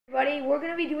everybody. We're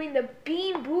going to be doing the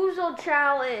Bean Boozled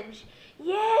Challenge.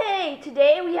 Yay!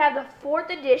 Today we have the 4th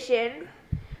edition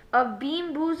of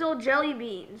Bean Boozled Jelly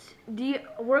Beans.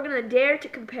 We're going to dare to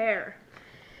compare.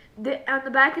 On the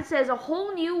back it says a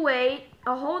whole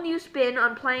new spin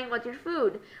on playing with your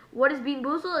food. What is Bean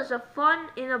Boozled? It's a fun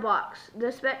in a box.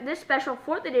 This special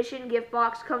 4th edition gift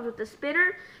box comes with a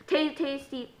spinner, 10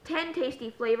 tasty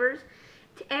flavors,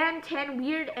 and 10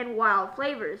 weird and wild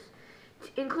flavors,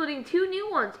 including 2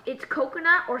 new ones. It's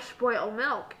coconut or spoiled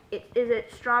milk. Is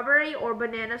it strawberry or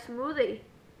banana smoothie?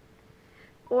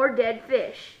 Or dead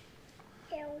fish?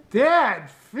 Dead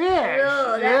fish!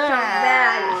 Ugh, that sounds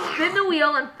bad. Spin the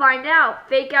wheel and find out.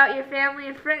 Fake out your family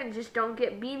and friends. Just don't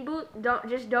get bean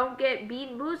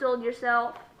boozled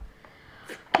yourself.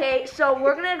 Okay, so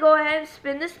we're gonna go ahead and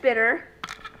spin the spinner.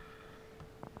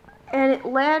 And it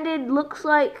landed, looks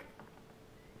like,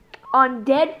 on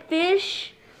dead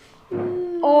fish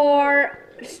or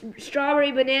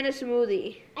strawberry banana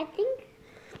smoothie. I think.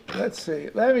 Let's see.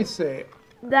 Let me see.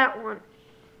 That one.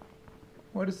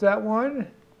 What is that one?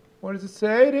 What does it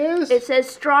say it is? It says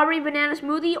strawberry banana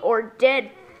smoothie or dead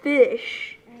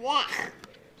fish. Yeah.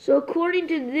 So according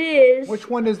to this, Which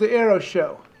one does the arrow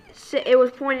show? it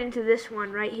was pointing to this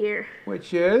one right here.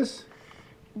 Which is?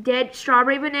 Dead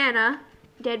strawberry banana,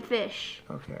 dead fish.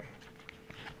 Okay.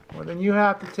 Well, then you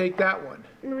have to take that one.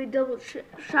 Let me double check.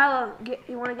 Shiloh,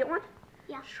 you want to get one?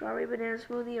 Yeah. Strawberry banana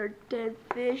smoothie or dead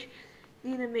fish.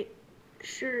 Need to make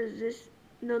sure this.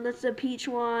 No, that's the peach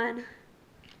one.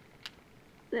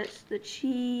 That's the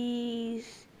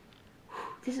cheese.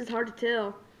 This is hard to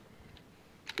tell.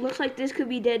 Looks like this could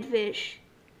be dead fish.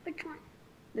 Which one?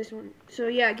 This one. So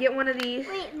yeah, get one of these.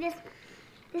 Wait, this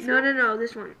No, one? no,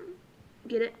 this one.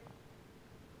 Get it?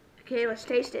 Okay, let's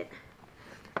taste it.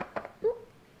 Ooh.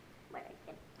 Where did I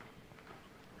get it?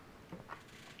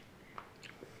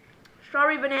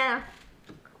 Strawberry banana.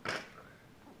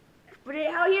 Put it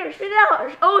out here. Spit it out.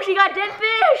 Oh, she got dead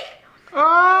fish.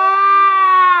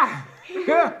 Ah!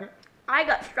 I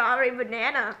got strawberry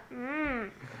banana. Mmm.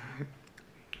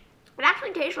 It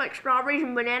actually tastes like strawberries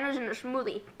and bananas in a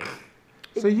smoothie.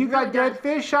 So you got dead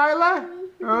fish, Shyla?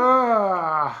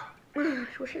 Ah.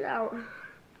 Swish it out.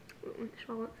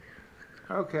 Swallow it.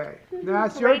 Okay. Now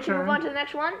it's your Ready to turn. move on to the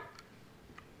next one?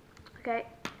 Okay.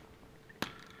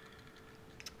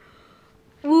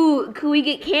 Ooh, could we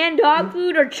get canned dog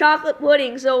food or chocolate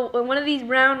pudding? So one of these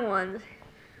brown ones.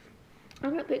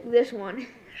 I'm gonna pick this one.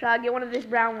 Shall I get one of these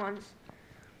brown ones?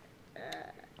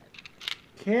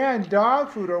 Canned dog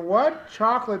food or what?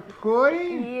 Chocolate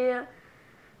pudding? Yeah.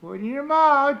 Put it in your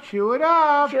mouth. Chew it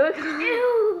up. Show it.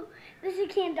 Ew! This is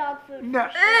canned dog food. No.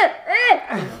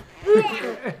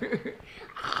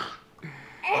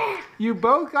 You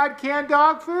both got canned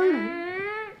dog food?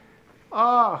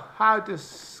 Oh, how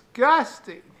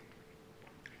disgusting.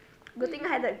 Good thing I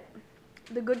had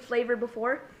the good flavor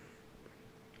before.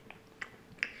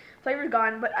 Flavor's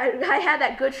gone, but I had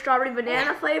that good strawberry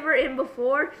banana flavor in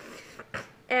before,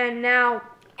 and now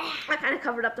I kind of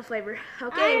covered up the flavor.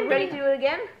 Okay, ready to do it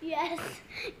again? Yes.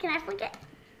 Can I flick it?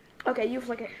 Okay, you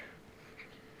flick it.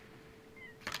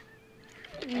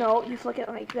 No, you flick it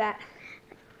like that.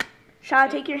 Shall I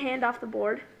take your hand off the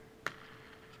board?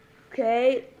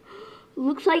 Okay.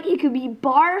 Looks like it could be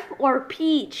barf or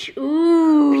peach.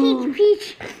 Ooh.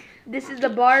 Peach. This is the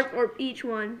barf or peach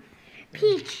one.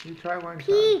 Peach. You try one.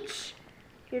 Peach.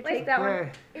 Here, take that one.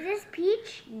 Okay. Is this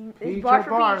peach? It's Peach barf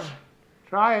or or barf? peach.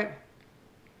 Try it.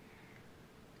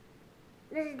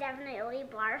 This is definitely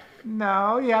barf.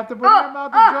 No, you have to put it in your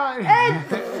mouth and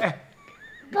try it.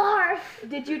 Barf.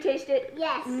 Did you taste it?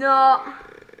 Yes. No.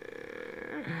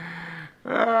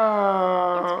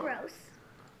 Oh. It's gross.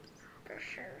 For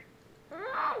sure.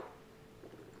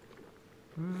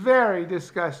 Very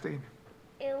disgusting.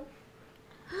 Ew.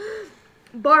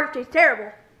 Barf tastes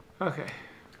terrible. Okay.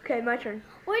 Okay, my turn.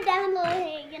 We're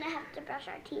definitely gonna have to brush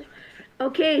our teeth.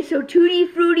 Okay, so Tutti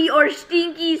Frutti or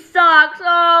Stinky Socks.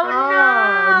 Oh,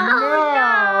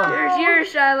 no. Here's yours,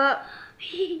 Shiloh.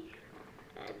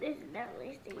 This is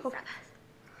definitely sticky socks.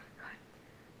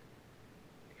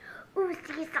 Ooh,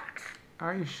 sticky socks.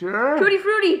 Are you sure? Tutti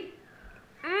Frutti.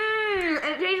 Mmm,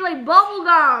 it tastes like bubble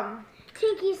gum.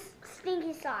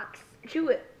 Stinky socks. Chew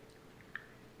it.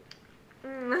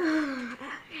 It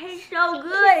tastes so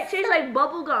good. It tastes like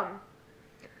bubble gum.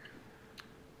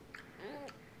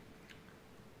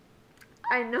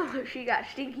 I know she got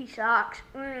stinky socks.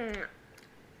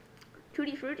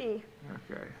 Tutti Frutti.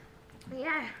 Okay.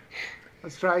 Yeah.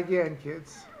 Let's try again,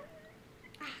 kids.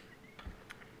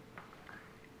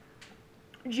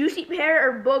 Juicy pear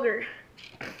or booger?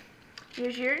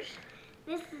 Here's yours.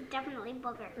 This is definitely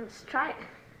booger. Let's try it.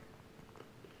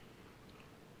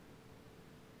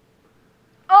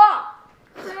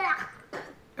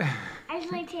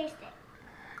 taste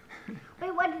it.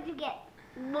 Wait, what did you get?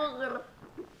 Booger.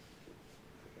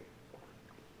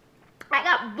 I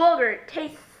got booger. It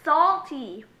tastes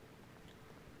salty.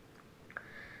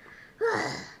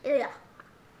 Yeah.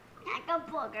 I got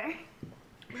booger.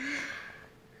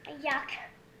 Yuck.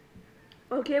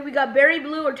 Okay, we got berry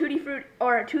blue or tutti fruit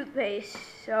or a toothpaste.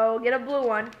 So get a blue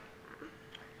one.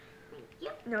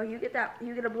 Yep. No, you get that.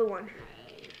 You get a blue one.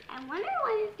 I wonder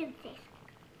what it's gonna taste like.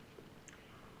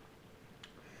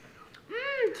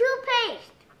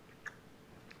 Toothpaste.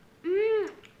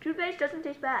 Toothpaste doesn't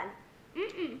taste bad.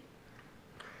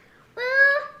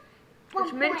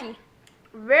 It's minty.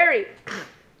 Very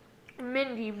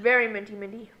minty. Very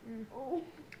minty. Oh.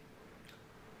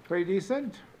 Pretty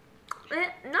decent.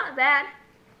 Not bad.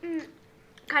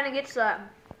 Kind of gets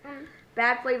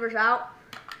bad flavors out.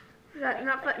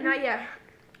 Not yet.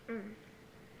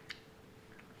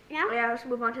 Yeah, let's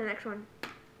move on to the next one.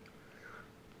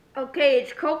 Okay,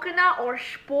 it's coconut or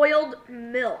spoiled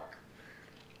milk.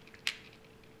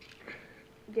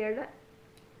 Dare that?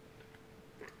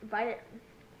 Bite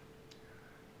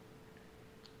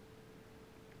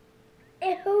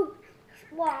it. Ew.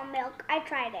 Spoiled milk. I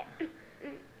tried it.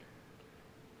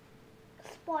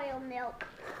 Spoiled milk.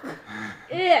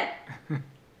 Yeah.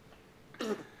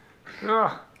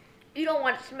 Ugh. You don't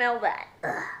want to smell that.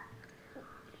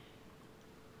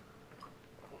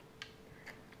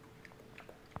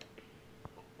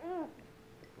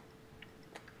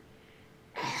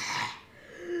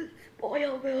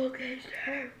 Spoiled milk is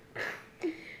terrible.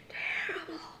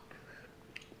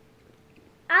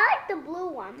 I like the blue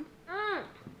one.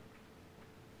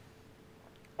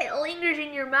 It lingers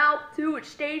in your mouth too. It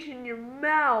stays in your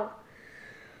mouth.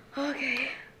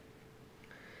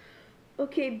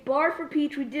 Okay, bar for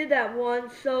peach. We did that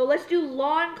one. So let's do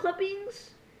lawn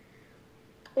clippings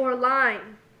or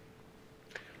lime.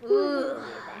 Ugh.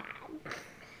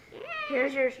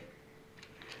 Here's yours.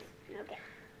 Okay.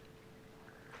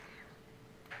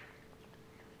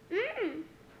 Lime.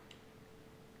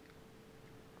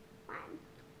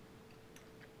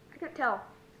 I can't tell.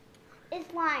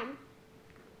 It's lime.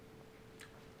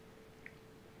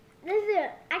 This is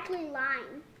actually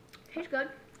lime. Tastes good.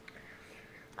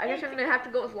 I guess I'm gonna have to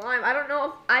go with lime. I don't know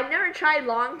if I've never tried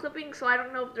lawn clippings, so I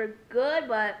don't know if they're good,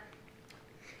 but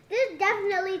This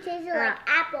definitely tasted like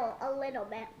apple a little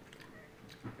bit.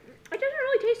 it doesn't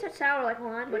really taste that sour like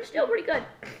lime, but it's still pretty good.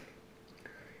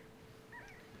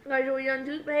 Guys, are we done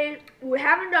toothpaste? We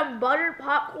haven't done buttered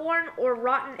popcorn or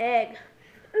rotten egg.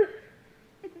 You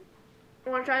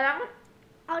want to try that one?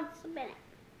 I'll spin it.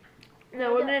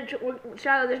 No, we're gonna.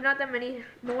 Charlotte, there's not that many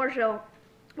more, so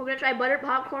we're gonna try buttered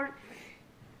popcorn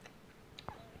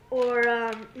or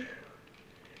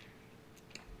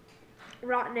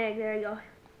rotten egg. There you go.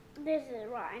 This is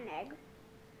rotten egg.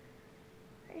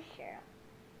 For sure.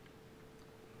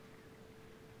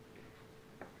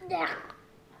 Yeah.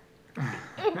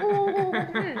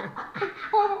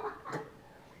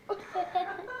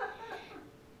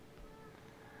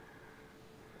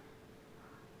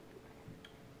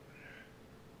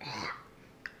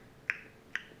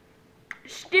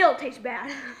 Still tastes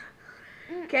bad.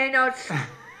 Okay, now it's. I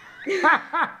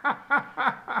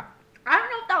don't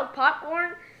know if that was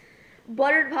popcorn,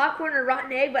 buttered popcorn, or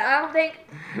rotten egg, but I don't think.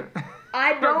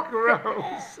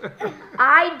 Gross.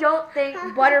 I don't think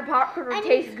buttered popcorn would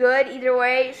taste good either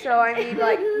way. So I mean,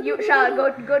 like, you,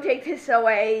 Charlotte, go take this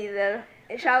away.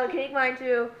 Charlotte, take mine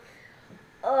too.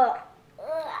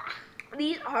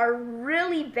 These are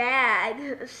really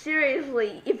bad.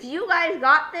 Seriously, if you guys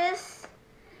got this,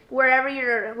 wherever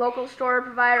your local store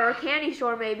provider or candy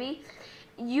store maybe,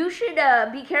 you should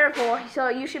be careful. So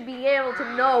you should be able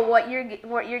to know what you're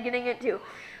getting into.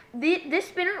 This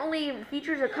spinner only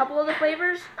features a couple of the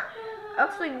flavors.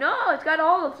 Actually, no, it's got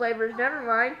all the flavors. Never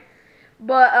mind.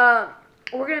 But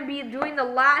we're gonna be doing the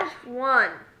last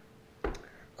one: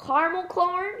 caramel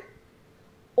corn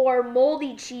or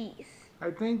moldy cheese. I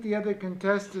think the other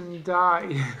contestant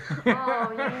died.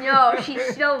 Oh no, she's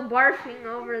still barfing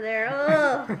over there.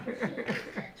 Ugh.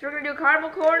 So we're gonna do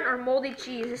caramel corn or moldy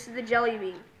cheese. This is the jelly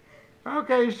bean.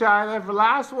 Okay, Shyla, for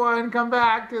last one, come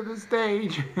back to the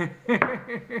stage. Here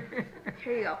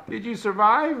you go. Did you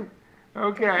survive?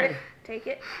 Okay. Take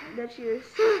it. That's yours.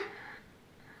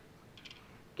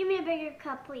 Give me a bigger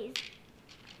cup, please.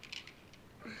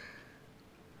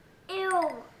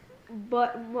 Ew.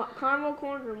 But caramel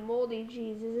corn or moldy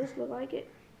cheese? Does this look like it?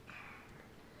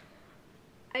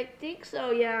 I think so.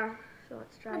 Yeah. So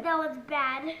let's try. But that was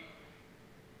bad.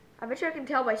 I bet you I can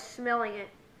tell by smelling it.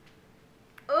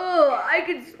 Oh, I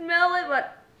can smell it,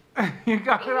 but You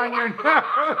got it on your nose.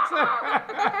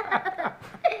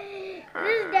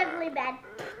 This is definitely bad.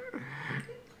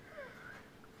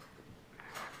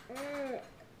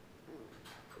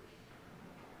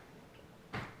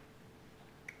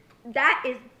 That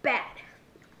is bad.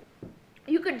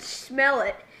 You could smell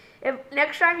it. If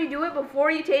next time you do it,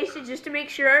 before you taste it, just to make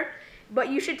sure, but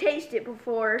you should taste it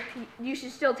before. You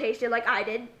should still taste it like I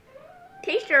did.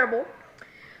 Tastes terrible,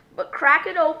 but crack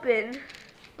it open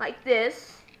like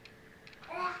this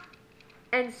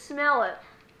and smell it.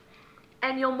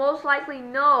 And you'll most likely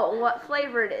know what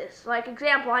flavor it is. Like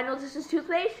example, I know this is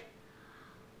toothpaste.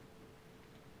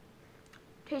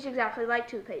 Tastes exactly like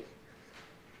toothpaste.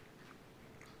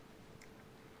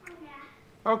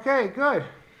 Okay, good.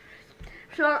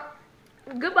 So,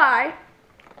 goodbye.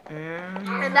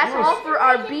 And that's all for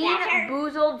our Bean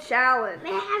Boozled challenge.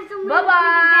 May I have some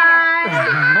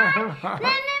Bye-bye.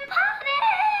 better?